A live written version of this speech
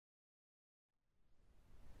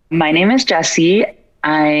My name is Jessie.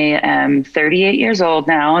 I am 38 years old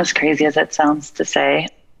now, as crazy as that sounds to say.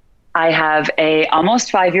 I have a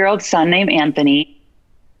almost 5-year-old son named Anthony.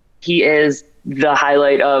 He is the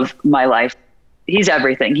highlight of my life. He's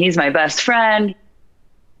everything. He's my best friend.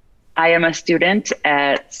 I am a student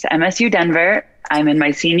at MSU Denver. I'm in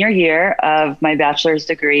my senior year of my bachelor's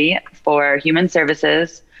degree for human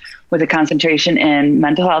services with a concentration in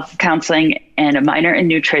mental health counseling and a minor in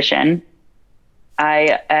nutrition.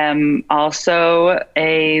 I am also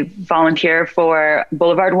a volunteer for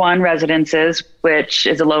Boulevard One Residences, which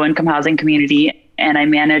is a low-income housing community, and I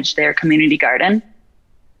manage their community garden.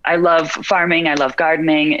 I love farming. I love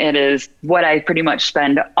gardening. It is what I pretty much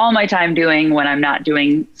spend all my time doing when I'm not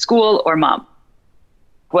doing school or mom.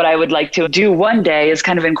 What I would like to do one day is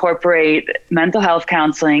kind of incorporate mental health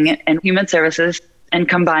counseling and human services and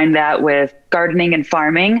combine that with gardening and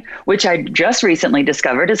farming, which I just recently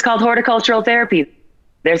discovered is called horticultural therapy.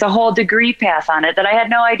 There's a whole degree path on it that I had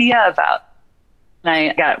no idea about. And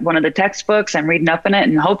I got one of the textbooks. I'm reading up in it,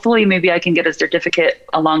 and hopefully maybe I can get a certificate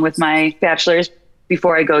along with my bachelor's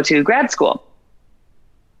before I go to grad school.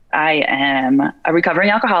 I am a recovering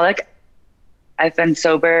alcoholic. I've been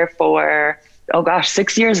sober for,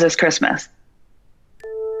 6 years this Christmas.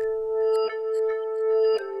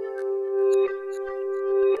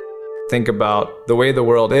 Think about the way the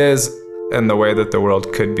world is and the way that the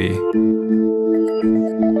world could be.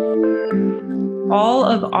 All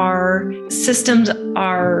of our systems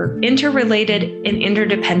are interrelated and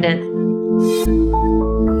interdependent.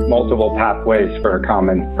 Multiple pathways for a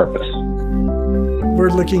common purpose. We're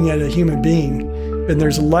looking at a human being, and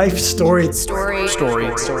there's a life story. Story.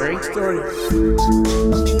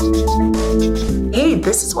 Hey,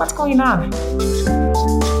 this is what's going on.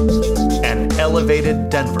 An Elevated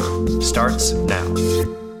Denver starts now.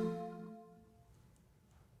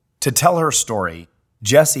 To tell her story,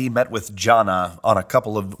 Jessie met with Jana on a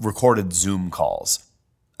couple of recorded Zoom calls.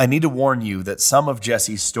 I need to warn you that some of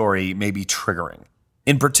Jessie's story may be triggering.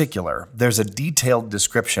 In particular, there's a detailed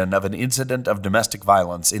description of an incident of domestic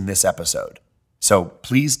violence in this episode. So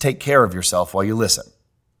please take care of yourself while you listen.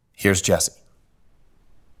 Here's Jessie.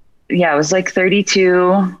 Yeah, I was like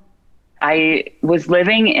 32. I was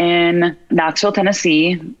living in Knoxville,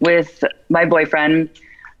 Tennessee with my boyfriend,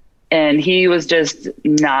 and he was just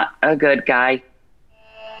not a good guy.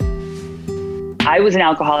 I was an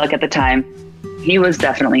alcoholic at the time. He was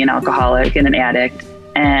definitely an alcoholic and an addict,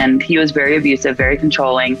 and he was very abusive, very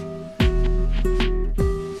controlling.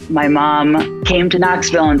 My mom came to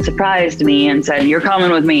Knoxville and surprised me and said, "You're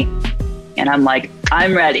coming with me." And I'm like,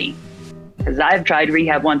 I'm ready. Because I've tried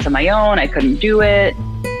rehab once on my own. I couldn't do it.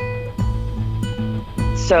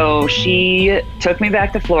 So she took me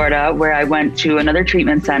back to Florida, where I went to another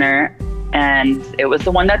treatment center, and it was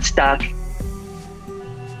the one that stuck.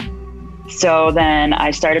 So then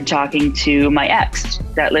I started talking to my ex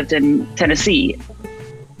that lived in Tennessee.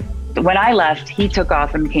 When I left, he took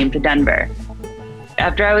off and came to Denver.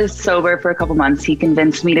 After I was sober for a couple months, he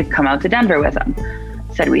convinced me to come out to Denver with him.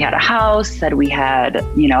 Said we had a house, said we had,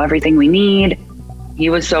 everything we need. He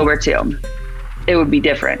was sober too. It would be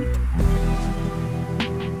different.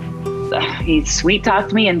 He sweet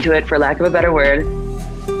talked me into it, for lack of a better word.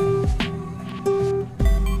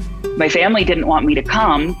 My family didn't want me to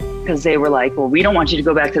come because they were like, well, we don't want you to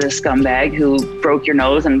go back to the scumbag who broke your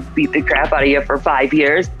nose and beat the crap out of you for 5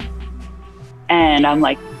 years. And I'm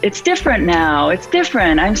like, it's different now. It's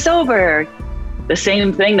different. I'm sober. The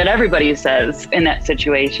same thing that everybody says in that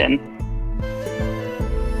situation.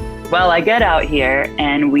 Well, I get out here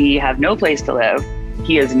and we have no place to live.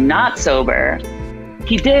 He is not sober.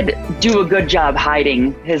 He did do a good job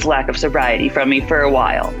hiding his lack of sobriety from me for a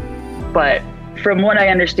while. But from what I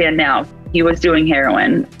understand now, he was doing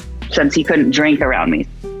heroin since he couldn't drink around me.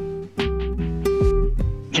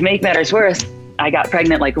 To make matters worse, I got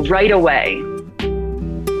pregnant right away.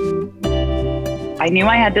 I knew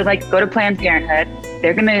I had to go to Planned Parenthood.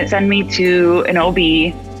 They're gonna send me to an OB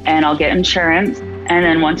and I'll get insurance. And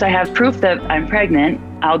then once I have proof that I'm pregnant,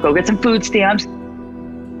 I'll go get some food stamps.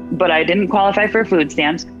 But I didn't qualify for food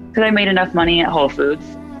stamps because I made enough money at Whole Foods.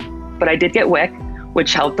 But I did get WIC,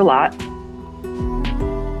 which helped a lot.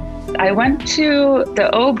 I went to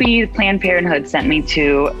the OB Planned Parenthood sent me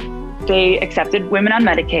to. They accepted women on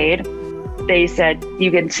Medicaid. They said,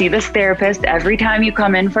 you can see this therapist every time you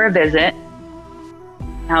come in for a visit.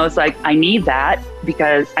 I was like, I need that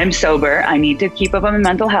because I'm sober. I need to keep up on my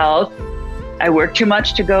mental health. I work too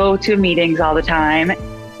much to go to meetings all the time.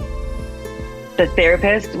 The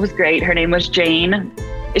therapist was great. Her name was Jane.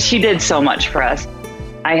 She did so much for us.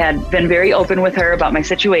 I had been very open with her about my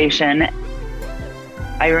situation.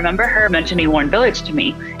 I remember her mentioning Warren Village to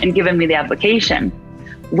me and giving me the application.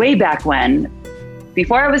 Way back when,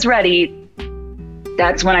 before I was ready,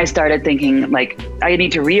 that's when I started thinking, like, I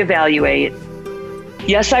need to reevaluate.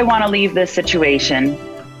 Yes, I want to leave this situation.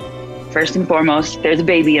 First and foremost, there's a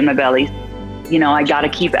baby in my belly. You know, I got to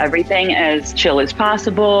keep everything as chill as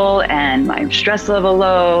possible and my stress level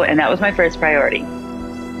low. And that was my first priority.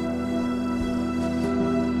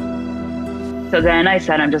 So then I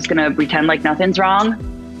said, I'm just going to pretend like nothing's wrong.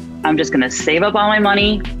 I'm just going to save up all my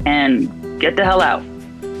money and get the hell out.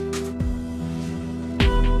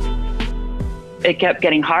 It kept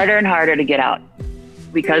getting harder and harder to get out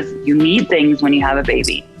because you need things when you have a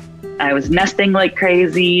baby. I was nesting like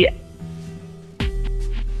crazy.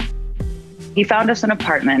 He found us an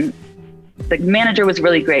apartment. The manager was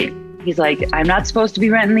really great. He's like, I'm not supposed to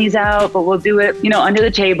be renting these out, but we'll do it, you know, under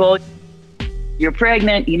the table. You're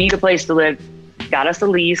pregnant, you need a place to live. Got us a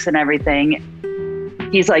lease and everything.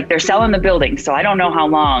 He's like, they're selling the building, so I don't know how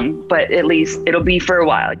long, but at least it'll be for a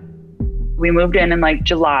while. We moved in like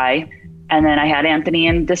July, and then I had Anthony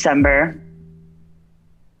in December.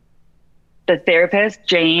 The therapist,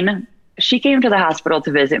 Jane, she came to the hospital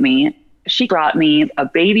to visit me. She brought me a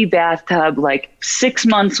baby bathtub, like 6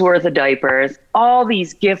 months worth of diapers, all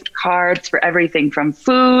these gift cards for everything from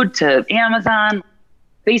food to Amazon.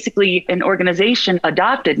 Basically, an organization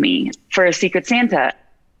adopted me for a Secret Santa.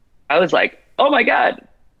 I was like, oh my God.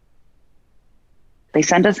 They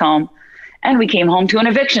sent us home, and we came home to an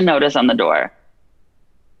eviction notice on the door.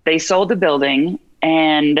 They sold the building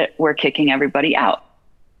and were kicking everybody out.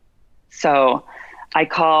 So I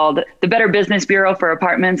called the Better Business Bureau for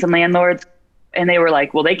apartments and landlords, and they were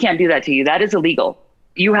like, well, they can't do that to you. That is illegal.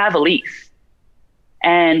 You have a lease.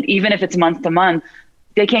 And even if it's month to month,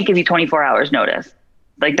 they can't give you 24 hours notice.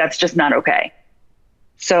 Like, that's just not okay.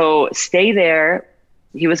 So stay there.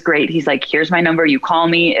 He was great. He's like, here's my number. You call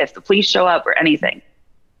me if the police show up or anything.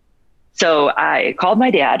 So I called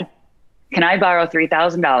my dad. Can I borrow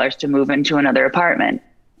 $3,000 to move into another apartment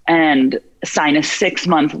and sign a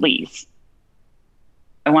 6-month lease?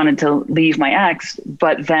 I wanted to leave my ex,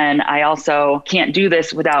 but then I also can't do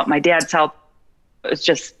this without my dad's help. It's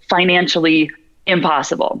just financially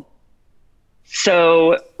impossible.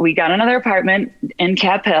 So we got another apartment in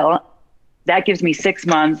Cap Hill. That gives me 6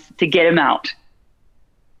 months to get him out.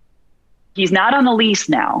 He's not on the lease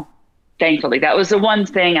now, thankfully. That was the one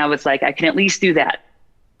thing I was like, I can at least do that.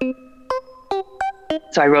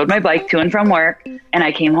 So I rode my bike to and from work, and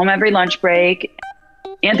I came home every lunch break.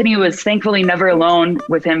 Anthony was thankfully never alone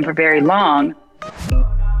with him for very long,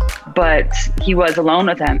 but he was alone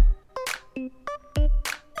with him.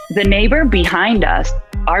 The neighbor behind us,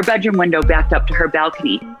 our bedroom window backed up to her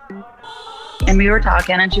balcony. And we were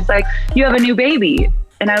talking, and she's like, you have a new baby.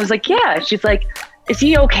 And I was like, yeah. She's like, is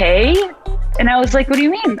he okay? And I was like, what do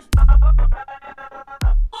you mean?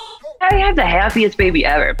 I have the happiest baby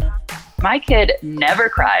ever. My kid never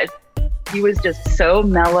cries. He was just so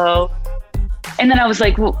mellow. And then I was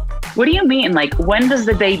like, well, what do you mean? Like, when does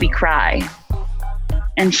the baby cry?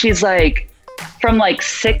 And she's like, from like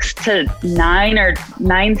 6 to 9 or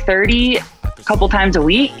 9:30, a couple times a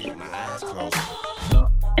week.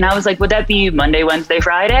 And I was like, would that be Monday, Wednesday,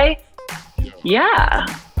 Friday? Yeah.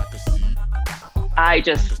 I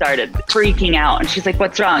just started freaking out. And she's like,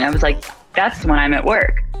 what's wrong? I was like, that's when I'm at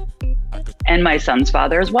work. And my son's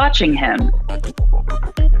father is watching him.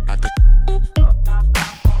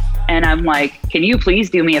 And I'm like, can you please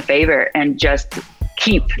do me a favor and just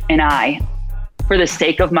keep an eye for the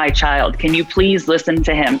sake of my child? Can you please listen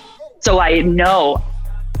to him? So I know,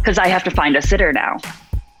 because I have to find a sitter now.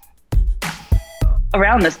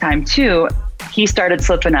 Around this time too, he started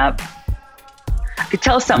slipping up. I could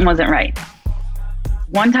tell something wasn't right.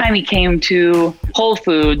 One time he came to Whole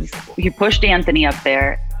Foods, he pushed Anthony up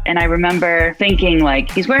there. And I remember thinking, like,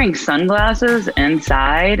 he's wearing sunglasses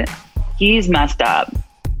inside. He's messed up.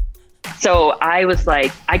 So I was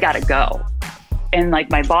like, I gotta go. And like,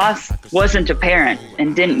 my boss wasn't a parent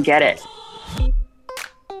and didn't get it.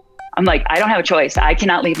 I'm like, I don't have a choice. I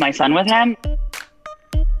cannot leave my son with him.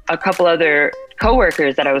 A couple other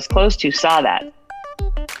coworkers that I was close to saw that.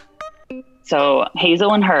 So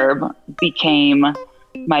Hazel and Herb became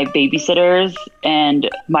my babysitters and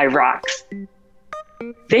my rocks.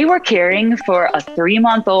 They were caring for a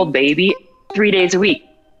 3-month-old baby 3 days a week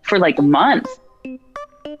for like months.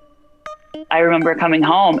 I remember coming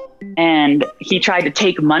home and he tried to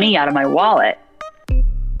take money out of my wallet.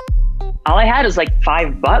 All I had was like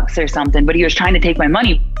 $5 or something, but he was trying to take my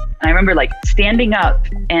money. And I remember like standing up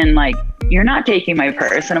and like, you're not taking my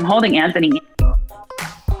purse. And I'm holding Anthony.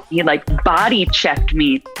 He like body checked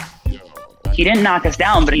me. He didn't knock us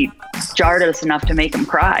down, but he jarred us enough to make him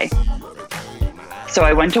cry. So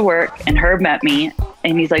I went to work and Herb met me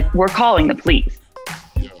and he's like, we're calling the police.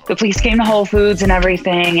 The police came to Whole Foods and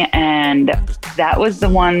everything. And that was the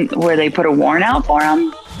one where they put a warrant out for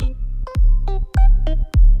him.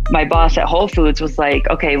 My boss at Whole Foods was like,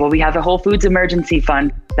 okay, well, we have a Whole Foods emergency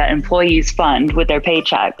fund that employees fund with their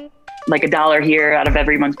paycheck. Like $1 here out of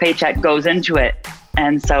everyone's paycheck goes into it.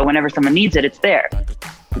 And so whenever someone needs it, it's there.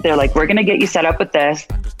 They're like, we're going to get you set up with this.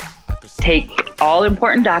 Take all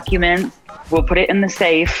important documents. We'll put it in the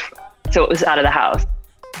safe. So it was out of the house,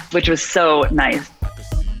 which was so nice.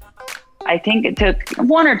 I think it took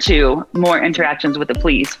 1 or 2 more interactions with the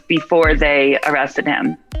police before they arrested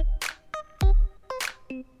him.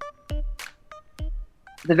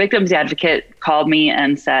 The victim's advocate called me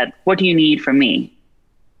and said, what do you need from me?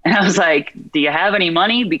 And I was like, do you have any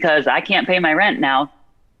money? Because I can't pay my rent now.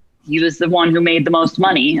 He was the one who made the most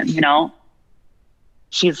money, you know?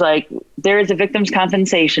 She's like, there is a victims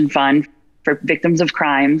compensation fund for victims of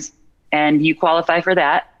crimes, and you qualify for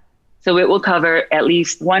that. So it will cover at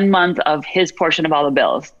least 1 month of his portion of all the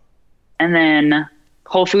bills. And then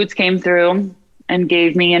Whole Foods came through and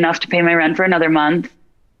gave me enough to pay my rent for another month.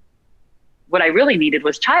 What I really needed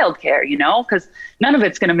was childcare, you know, because none of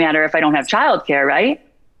it's going to matter if I don't have childcare, right?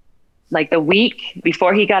 Like the week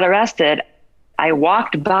before he got arrested, I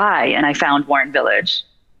walked by and I found Warren Village.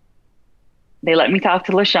 They let me talk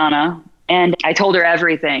to Lashana and I told her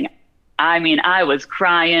everything. I mean, I was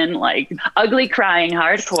crying, like ugly crying,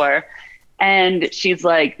 hardcore. And she's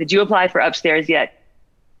like, did you apply for upstairs yet?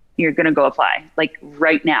 You're going to go apply, like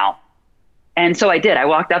right now. And so I did. I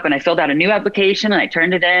walked up and I filled out a new application and I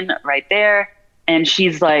turned it in right there. And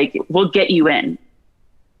she's like, we'll get you in.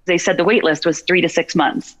 They said the wait list was 3 to 6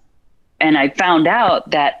 months. And I found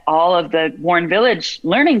out that all of the Warren Village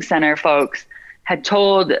Learning Center folks had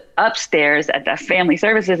told upstairs at the family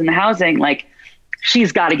services and the housing, like,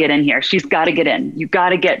 she's got to get in here. She's got to get in. You got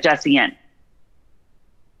to get Jessie in.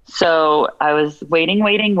 So I was waiting.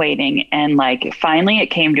 And like, finally it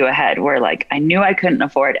came to a head where like, I knew I couldn't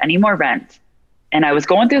afford any more rent. And I was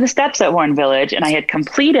going through the steps at Warren Village and I had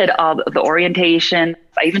completed all the orientation.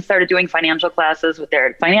 I even started doing financial classes with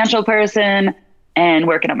their financial person and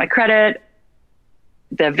working on my credit.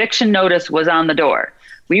 The eviction notice was on the door.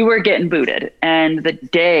 We were getting booted. And the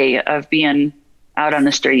day of being out on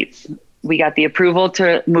the streets, we got the approval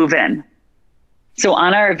to move in. So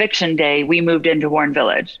on our eviction day, we moved into Warren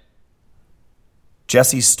Village.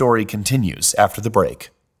 Jessie's story continues after the break.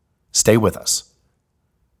 Stay with us.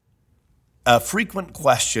 A frequent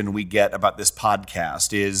question we get about this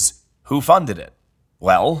podcast is, who funded it?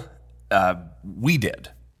 Well, we did.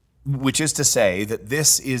 Which is to say that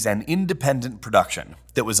this is an independent production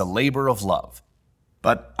that was a labor of love.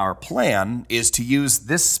 But our plan is to use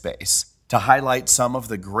this space to highlight some of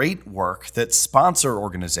the great work that sponsor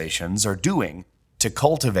organizations are doing to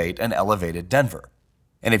cultivate an elevated Denver.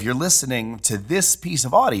 And if you're listening to this piece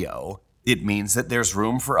of audio, it means that there's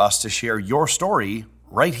room for us to share your story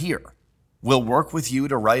right here. We'll work with you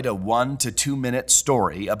to write a 1 to 2 minute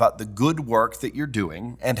story about the good work that you're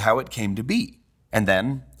doing and how it came to be. And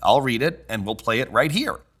then I'll read it and we'll play it right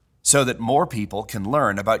here so that more people can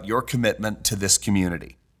learn about your commitment to this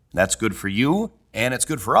community. That's good for you and it's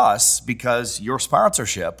good for us because your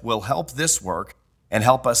sponsorship will help this work and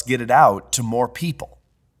help us get it out to more people.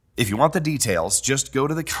 If you want the details, just go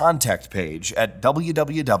to the contact page at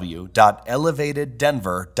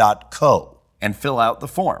www.elevateddenver.co and fill out the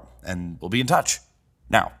form, and we'll be in touch.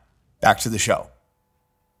 Now, back to the show.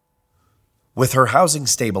 With her housing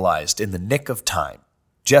stabilized in the nick of time,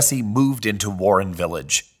 Jessie moved into Warren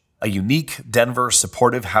Village, a unique Denver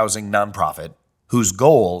supportive housing nonprofit whose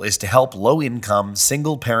goal is to help low-income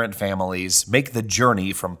single-parent families make the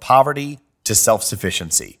journey from poverty to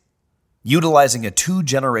self-sufficiency. Utilizing a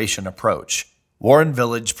 2-generation approach, Warren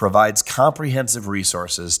Village provides comprehensive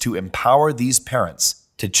resources to empower these parents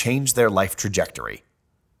to change their life trajectory.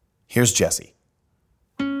 Here's Jessie.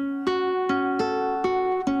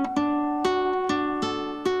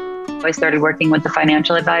 I started working with the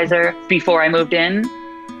financial advisor before I moved in.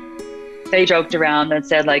 They joked around and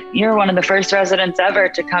said, like, you're one of the first residents ever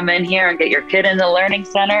to come in here and get your kid in the learning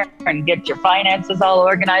center and get your finances all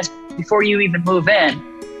organized before you even move in.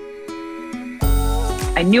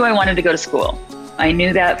 I knew I wanted to go to school. I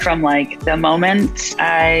knew that from like the moment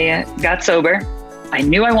I got sober. I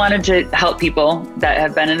knew I wanted to help people that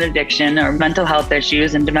have been in addiction or mental health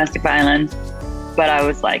issues and domestic violence. But I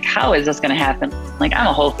was like, how is this going to happen? Like, I'm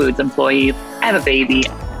a Whole Foods employee. I have a baby.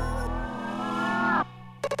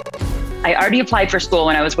 I already applied for school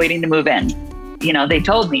when I was waiting to move in. You know, they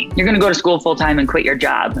told me, you're going to go to school full time and quit your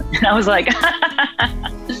job. And I was like,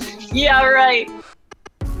 Yeah, right.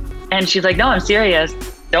 And she's like, no, I'm serious.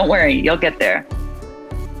 Don't worry, you'll get there.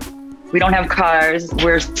 We don't have cars.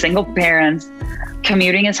 We're single parents.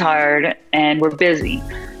 Commuting is hard and we're busy.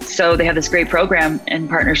 So they have this great program in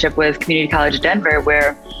partnership with Community College Denver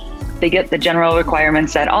where they get the general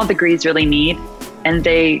requirements that all degrees really need. And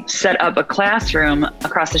they set up a classroom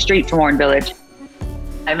across the street from Warren Village.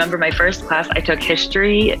 I remember my first class, I took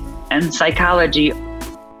history and psychology.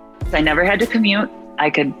 I never had to commute. I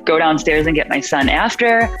could go downstairs and get my son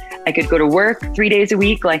after. I could go to work 3 days a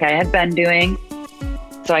week like I had been doing.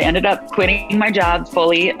 So I ended up quitting my job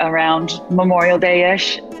fully around Memorial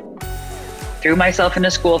Day-ish, threw myself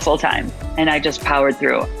into school full time, and I just powered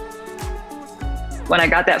through. When I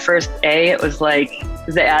got that first A, it was like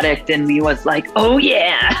the addict in me was like, oh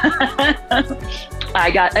yeah.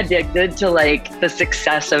 I got addicted to like the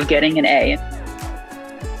success of getting an A.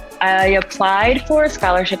 I applied for a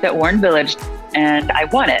scholarship at Warren Village and I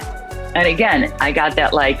won it. And again, I got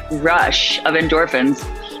that like rush of endorphins.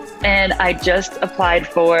 And I just applied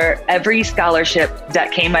for every scholarship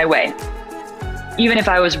that came my way. Even if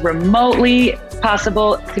I was remotely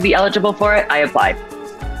possible to be eligible for it, I applied.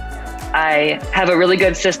 I have a really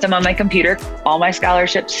good system on my computer, all my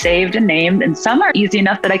scholarships saved and named, and some are easy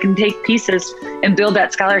enough that I can take pieces and build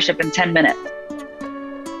that scholarship in 10 minutes.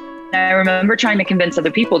 And I remember trying to convince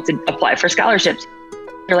other people to apply for scholarships.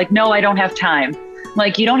 They're like, no, I don't have time. I'm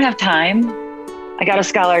like, you don't have time? I got a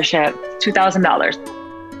scholarship, $2,000.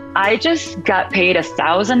 I just got paid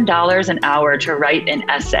 $1,000 an hour to write an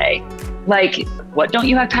essay. Like, what don't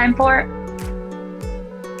you have time for?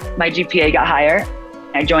 My GPA got higher.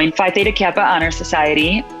 I joined Phi Theta Kappa Honor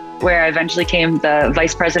Society, where I eventually became the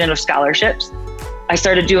vice president of scholarships. I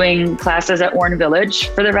started doing classes at Warren Village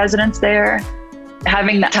for the residents there.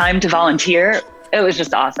 Having that time to volunteer, it was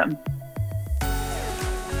just awesome.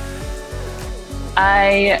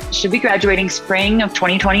 I should be graduating spring of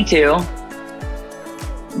 2022.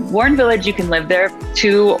 Warren Village, you can live there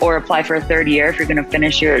 2 or apply for a 3rd year if you're going to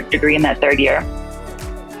finish your degree in that 3rd year.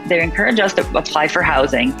 They encourage us to apply for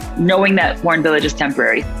housing, knowing that Warren Village is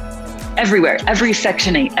temporary. Everywhere, every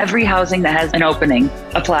Section 8, every housing that has an opening,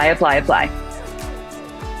 apply, apply, apply.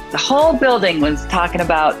 The whole building was talking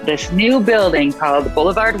about this new building called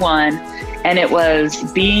Boulevard 1, and it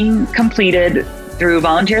was being completed through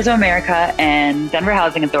Volunteers of America and Denver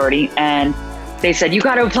Housing Authority, and they said, you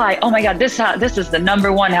got to apply. Oh my God, this is the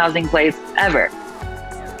 #1 housing place ever.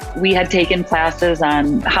 We had taken classes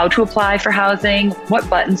on how to apply for housing, what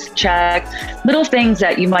buttons to check, little things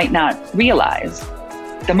that you might not realize.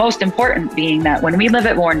 The most important being that when we live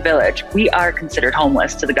at Warren Village, we are considered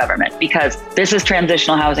homeless to the government because this is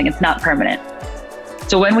transitional housing. It's not permanent.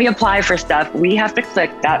 So when we apply for stuff, we have to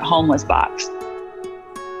click that homeless box.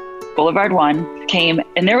 Boulevard 1 came,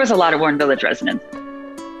 and there was a lot of Warren Village residents.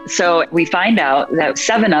 So we find out that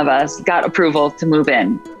 7 of us got approval to move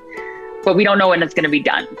in, but we don't know when it's going to be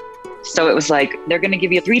done. So it was like, they're going to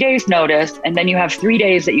give you 3 days notice, and then you have 3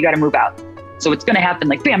 days that you got to move out. So it's going to happen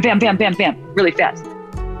like bam, bam, bam, bam, bam, really fast.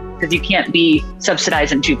 Because you can't be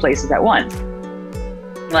subsidized in 2 places at once.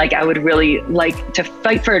 Like, I would really like to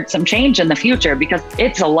fight for some change in the future because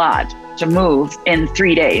it's a lot to move in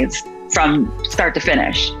 3 days from start to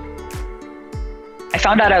finish. I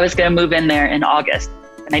found out I was going to move in there in August,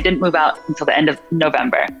 and I didn't move out until the end of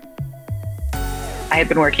November. I had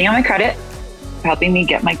been working on my credit, helping me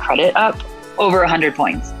get my credit up over 100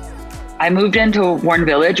 points. I moved into Warren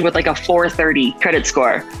Village with like a 430 credit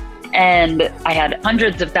score, and I had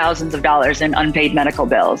hundreds of thousands of dollars in unpaid medical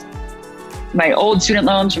bills. My old student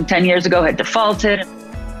loans from 10 years ago had defaulted.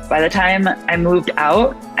 By the time I moved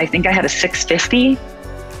out, I think I had a 650.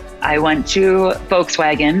 I went to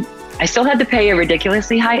Volkswagen. I still had to pay a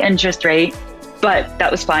ridiculously high interest rate, but that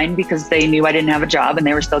was fine because they knew I didn't have a job and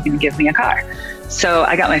they were still going to give me a car. So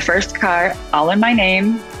I got my first car all in my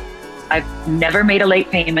name. I've never made a late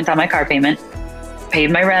payment on my car payment, paid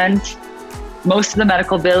my rent. Most of the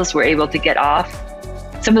medical bills were able to get off.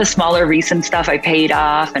 Some of the smaller recent stuff I paid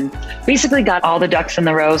off and basically got all the ducks in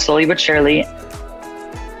the row slowly but surely.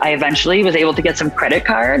 I eventually was able to get some credit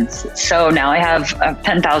cards. So now I have a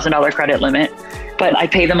 $10,000 credit limit, but I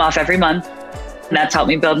pay them off every month. And that's helped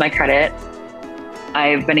me build my credit.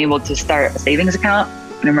 I've been able to start a savings account,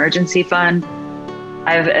 an emergency fund.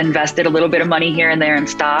 I've invested a little bit of money here and there in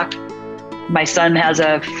stock. My son has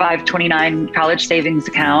a 529 college savings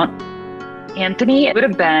account. Anthony would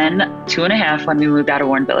have been 2.5 when we moved out of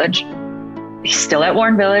Warren Village. He's still at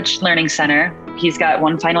Warren Village Learning Center. He's got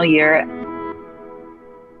 1 final year.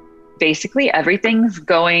 Basically, everything's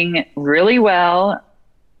going really well.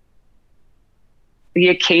 The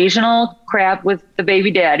occasional crap with the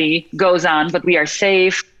baby daddy goes on, but we are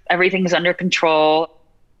safe. Everything's under control.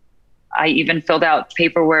 I even filled out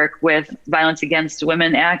paperwork with Violence Against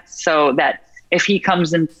Women Act so that if he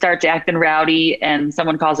comes and starts acting rowdy and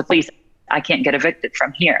someone calls the police, I can't get evicted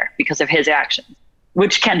from here because of his actions,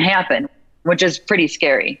 which can happen, which is pretty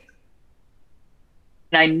scary.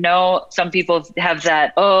 And I know some people have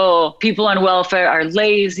that, oh, people on welfare are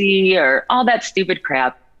lazy or all that stupid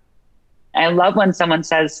crap. I love when someone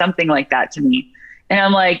says something like that to me. And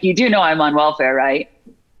I'm like, you do know I'm on welfare, right?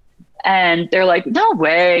 And they're like, no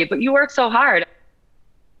way, but you work so hard.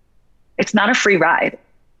 It's not a free ride.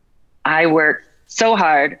 I work so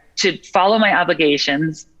hard to follow my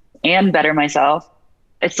obligations and better myself.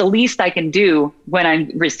 It's the least I can do when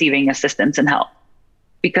I'm receiving assistance and help,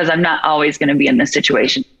 because I'm not always going to be in this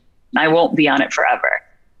situation. I won't be on it forever.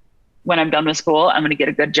 When I'm done with school, I'm going to get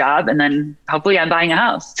a good job, and then hopefully I'm buying a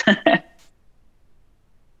house.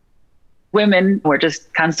 Women, we're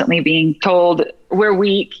just constantly being told we're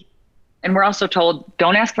weak, and we're also told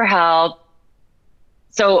don't ask for help.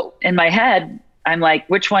 So in my head, I'm like,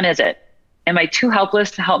 which one is it? Am I too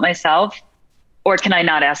helpless to help myself, or can I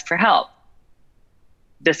not ask for help?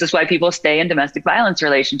 This is why people stay in domestic violence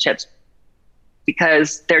relationships,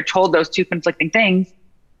 because they're told those two conflicting things.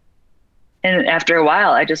 And after a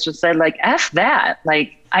while, I just said, like, F that.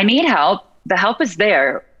 Like, I need help. The help is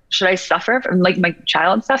there. Should I suffer and like my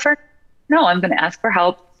child suffer? No, I'm going to ask for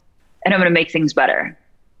help, and I'm going to make things better.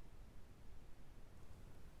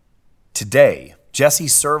 Today, Jessie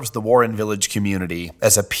serves the Warren Village community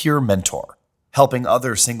as a peer mentor, helping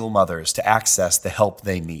other single mothers to access the help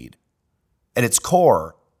they need. At its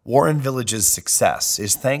core, Warren Village's success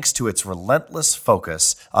is thanks to its relentless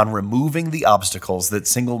focus on removing the obstacles that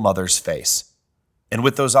single mothers face. And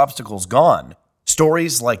with those obstacles gone,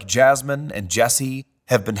 stories like Jasmine and Jessie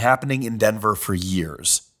have been happening in Denver for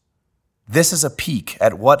years. This is a peek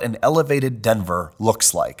at what an elevated Denver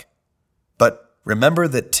looks like. But remember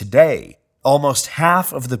that today, almost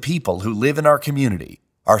half of the people who live in our community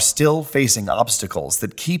are still facing obstacles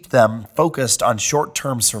that keep them focused on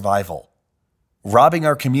short-term survival, robbing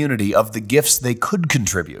our community of the gifts they could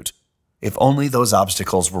contribute if only those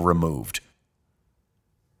obstacles were removed.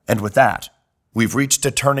 And with that, we've reached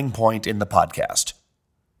a turning point in the podcast.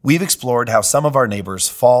 We've explored how some of our neighbors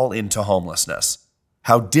fall into homelessness,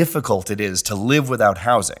 how difficult it is to live without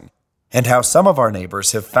housing, and how some of our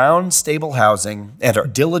neighbors have found stable housing and are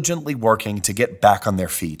diligently working to get back on their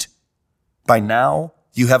feet. By now,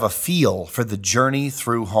 you have a feel for the journey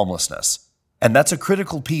through homelessness. And that's a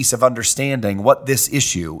critical piece of understanding what this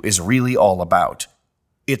issue is really all about.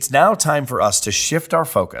 It's now time for us to shift our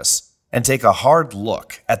focus and take a hard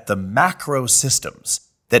look at the macro systems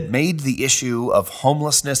that made the issue of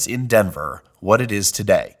homelessness in Denver what it is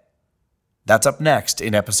today. That's up next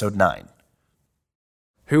in episode 9.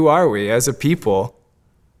 Who are we as a people?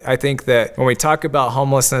 I think that when we talk about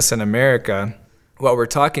homelessness in America, what we're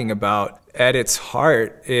talking about at its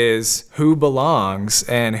heart is who belongs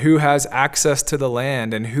and who has access to the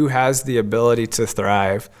land and who has the ability to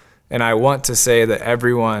thrive. And I want to say that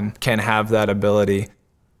everyone can have that ability.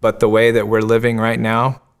 But the way that we're living right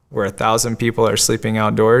now, where 1,000 people are sleeping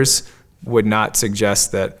outdoors, would not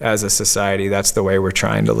suggest that as a society, that's the way we're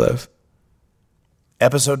trying to live.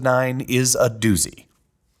 Episode 9 is a doozy.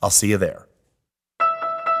 I'll see you there.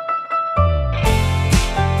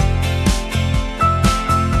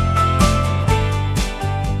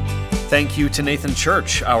 Thank you to Nathan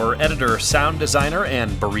Church, our editor, sound designer,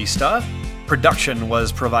 and barista. Production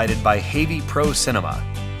was provided by Havy Pro Cinema.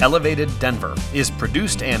 Elevated Denver is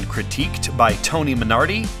produced and critiqued by Tony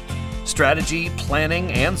Minardi. Strategy,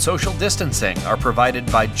 planning, and social distancing are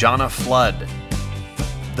provided by Jonna Flood.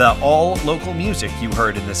 The all-local music you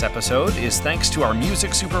heard in this episode is thanks to our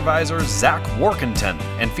music supervisor, Zach Workington,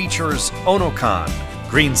 and features Onokan,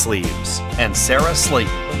 Greensleeves, and Sarah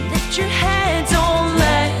Slayton. Lift your head, don't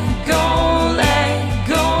let go, let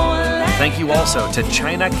go, let go. Thank you also to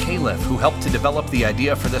China Caliph, who helped to develop the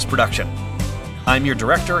idea for this production. I'm your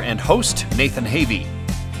director and host, Nathan Havy.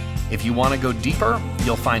 If you want to go deeper,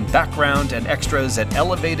 you'll find background and extras at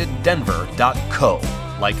elevateddenver.co,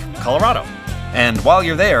 like Colorado. And while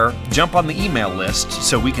you're there, jump on the email list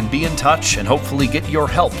so we can be in touch and hopefully get your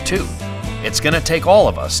help too. It's going to take all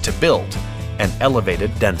of us to build an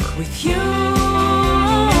elevated Denver. With you.